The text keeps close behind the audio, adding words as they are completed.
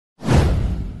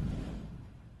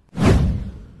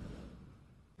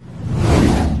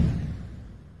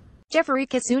Jeffery,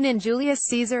 Kissoon and Julius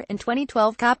Caesar. In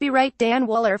 2012, copyright Dan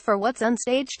Waller for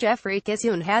WhatsOnStage. Jeffery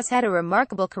Kissoon has had a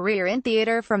remarkable career in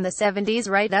theater from the 70s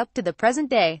right up to the present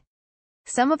day.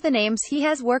 Some of the names he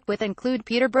has worked with include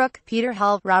Peter Brook, Peter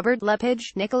Hall, Robert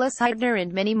Lepage, Nicholas Hytner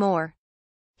and many more.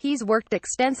 He's worked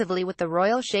extensively with the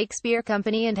Royal Shakespeare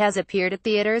Company and has appeared at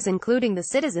theatres including the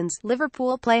Citizens,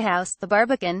 Liverpool Playhouse, the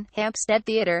Barbican, Hampstead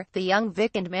Theatre, the Young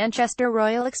Vic and Manchester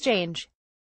Royal Exchange.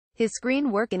 His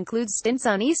screen work includes stints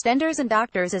on EastEnders and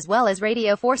Doctors as well as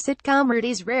Radio 4 sitcom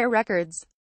Rudy's Rare Records.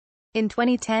 In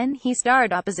 2010, he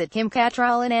starred opposite Kim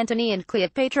Cattrall in Antony and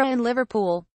Cleopatra in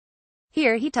Liverpool.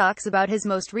 Here he talks about his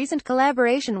most recent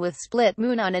collaboration with Split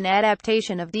Moon on an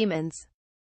adaptation of Demons.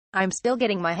 I'm still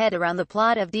getting my head around the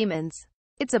plot of Demons.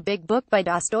 It's a big book by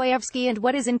Dostoevsky, and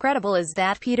what is incredible is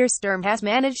that Peter Sturm has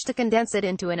managed to condense it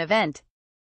into an event.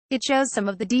 It shows some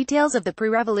of the details of the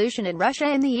pre-revolution in Russia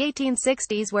in the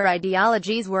 1860s where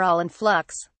ideologies were all in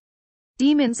flux.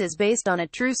 Demons is based on a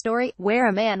true story, where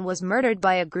a man was murdered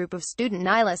by a group of student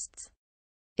nihilists.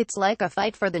 It's like a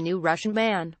fight for the new Russian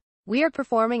man. We are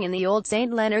performing in the old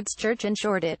St. Leonard's Church in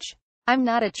Shoreditch. I'm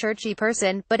not a churchy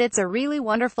person, but it's a really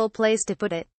wonderful place to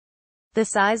put it. The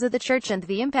size of the church and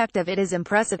the impact of it is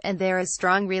impressive, and there is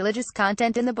strong religious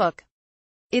content in the book.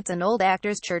 It's an old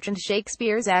actors' church and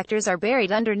Shakespeare's actors are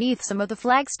buried underneath some of the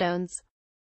flagstones.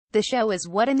 The show is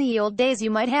what in the old days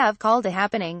you might have called a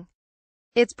happening.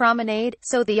 It's promenade,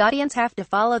 so the audience have to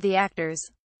follow the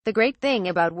actors. The great thing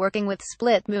about working with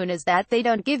Split Moon is that they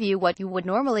don't give you what you would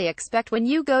normally expect when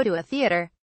you go to a theater.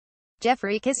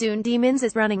 Jeffery Kissoon Demons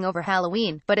is running over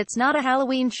Halloween, but it's not a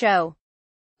Halloween show.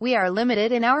 We are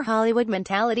limited in our Hollywood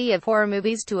mentality of horror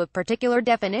movies to a particular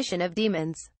definition of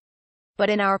demons. But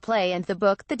in our play and the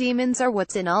book, the demons are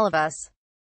what's in all of us.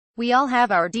 We all have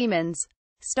our demons.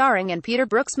 Starring in Peter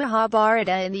Brook's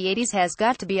Mahabharata in the 80s has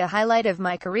got to be a highlight of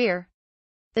my career.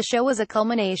 The show was a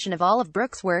culmination of all of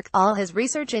Brook's work, all his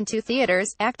research into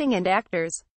theaters, acting and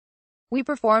actors. We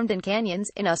performed in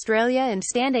canyons, in Australia and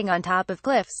standing on top of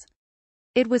cliffs.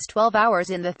 It was 12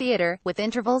 hours in the theater, with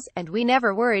intervals, and we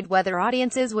never worried whether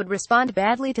audiences would respond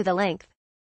badly to the length.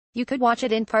 You could watch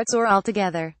it in parts or all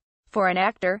together. For an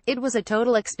actor, it was a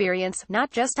total experience,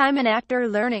 not just I'm an actor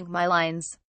learning my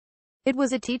lines. It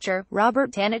was a teacher,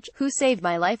 Robert Tanich, who saved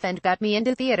my life and got me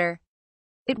into theater.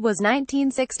 It was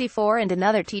 1964 and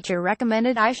another teacher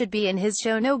recommended I should be in his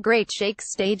show No Great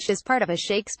Shakes staged as part of a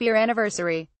Shakespeare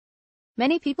anniversary.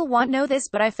 Many people won't know this,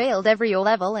 but I failed every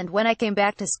O-level, and when I came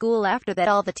back to school after that,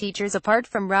 all the teachers apart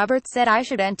from Robert said I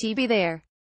should be there.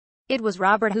 It was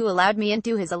Robert who allowed me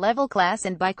into his O-level class,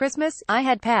 and by Christmas, I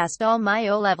had passed all my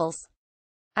O-levels.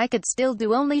 I could still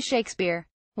do only Shakespeare.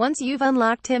 Once you've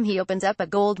unlocked him, he opens up a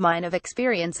goldmine of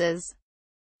experiences.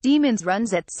 Demons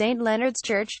runs at St. Leonard's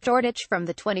Church, Shoreditch from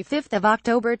the 25th of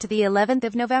October to the 11th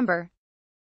of November.